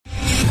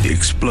The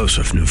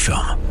explosive new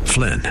film,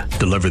 Flynn,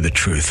 deliver the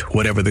truth,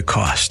 whatever the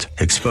cost,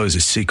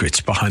 exposes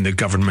secrets behind the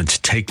government's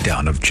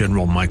takedown of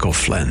General Michael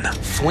Flynn.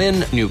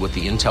 Flynn knew what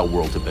the intel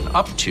world had been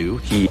up to.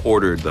 He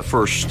ordered the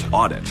first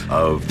audit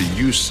of the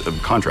use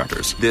of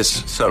contractors.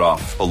 This set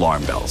off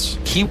alarm bells.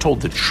 He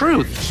told the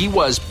truth. He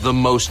was the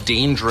most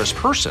dangerous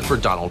person for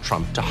Donald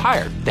Trump to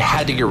hire. They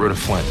had to get rid of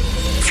Flynn.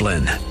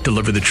 Flynn,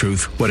 deliver the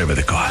truth, whatever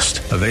the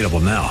cost. Available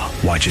now.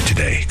 Watch it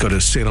today. Go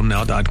to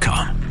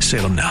salemnow.com.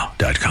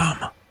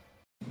 salemnow.com.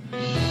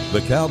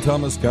 The Cal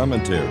Thomas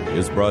Commentary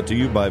is brought to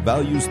you by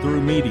Values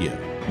Through Media.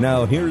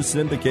 Now here's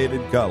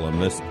syndicated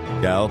columnist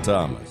Cal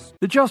Thomas.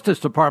 The Justice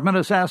Department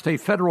has asked a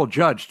federal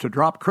judge to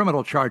drop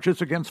criminal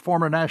charges against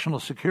former National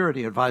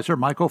Security Advisor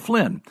Michael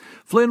Flynn.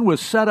 Flynn was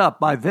set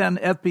up by then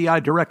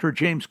FBI Director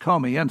James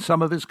Comey and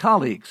some of his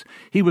colleagues.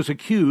 He was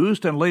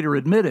accused and later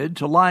admitted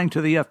to lying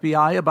to the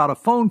FBI about a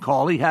phone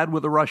call he had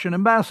with the Russian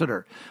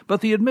ambassador.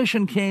 But the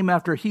admission came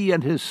after he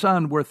and his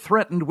son were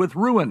threatened with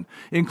ruin,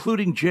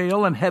 including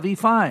jail and heavy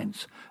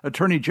fines.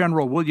 Attorney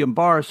General William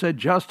Barr said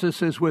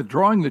justice is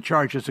withdrawing the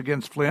charges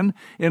against Flynn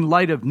in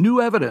light of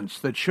new evidence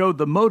that showed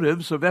the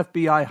motives of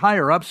FBI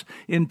higher-ups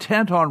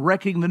intent on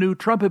wrecking the new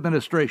Trump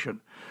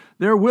administration.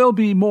 There will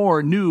be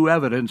more new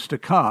evidence to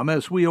come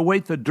as we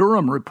await the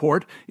Durham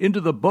report into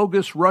the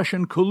bogus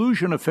Russian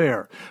collusion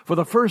affair. For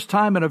the first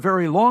time in a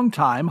very long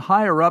time,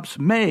 higher-ups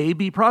may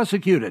be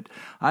prosecuted.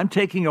 I'm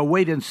taking a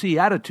wait-and-see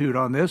attitude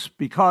on this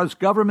because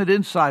government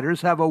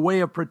insiders have a way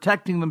of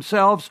protecting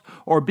themselves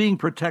or being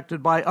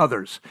protected by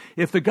others.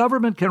 If the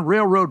government can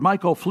railroad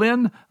Michael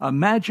Flynn,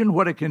 imagine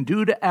what it can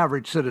do to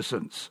average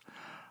citizens.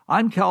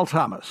 I'm Cal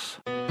Thomas.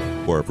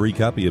 For a free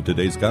copy of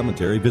today's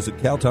commentary, visit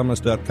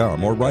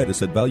calthomas.com or write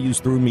us at Values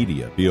Through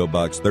Media, P.O.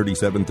 Box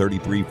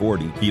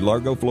 373340, Key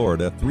Largo,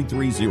 Florida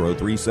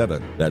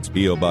 33037. That's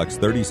P.O. Box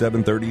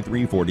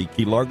 373340,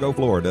 Key Largo,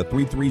 Florida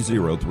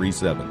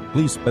 33037.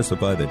 Please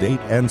specify the date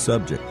and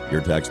subject.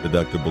 Your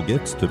tax-deductible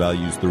gifts to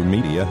Values Through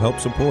Media help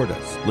support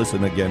us.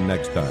 Listen again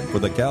next time for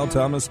the Cal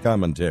Thomas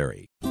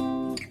Commentary.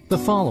 The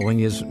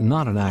following is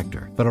not an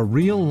actor, but a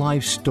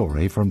real-life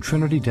story from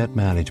Trinity Debt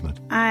Management.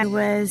 I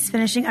was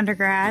finishing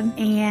undergrad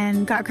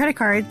and got credit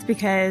cards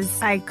because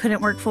I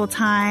couldn't work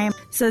full-time.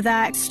 So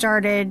that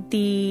started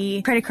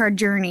the credit card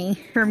journey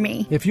for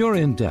me. If you're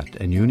in debt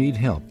and you need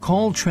help,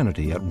 call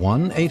Trinity at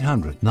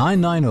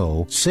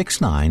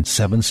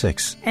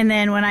 1-800-990-6976. And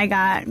then when I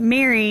got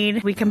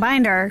married, we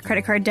combined our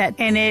credit card debt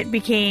and it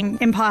became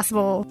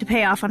impossible to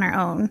pay off on our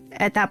own.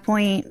 At that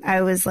point,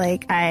 I was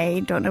like,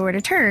 I don't know where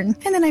to turn.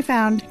 And then I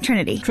found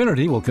Trinity.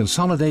 Trinity will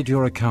consolidate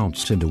your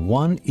accounts into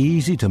one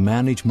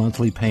easy-to-manage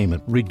monthly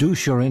payment,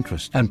 reduce your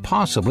interest, and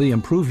possibly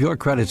improve your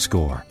credit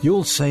score.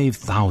 You'll save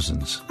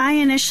thousands. I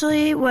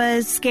initially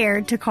was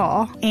scared to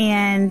call,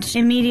 and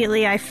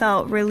immediately I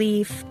felt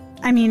relief.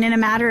 I mean, in a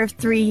matter of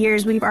 3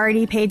 years, we've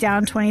already paid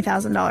down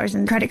 $20,000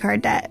 in credit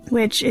card debt,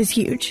 which is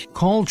huge.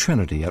 Call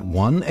Trinity at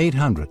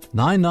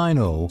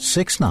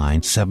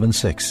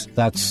 1-800-990-6976.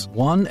 That's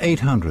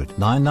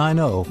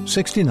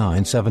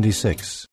 1-800-990-6976.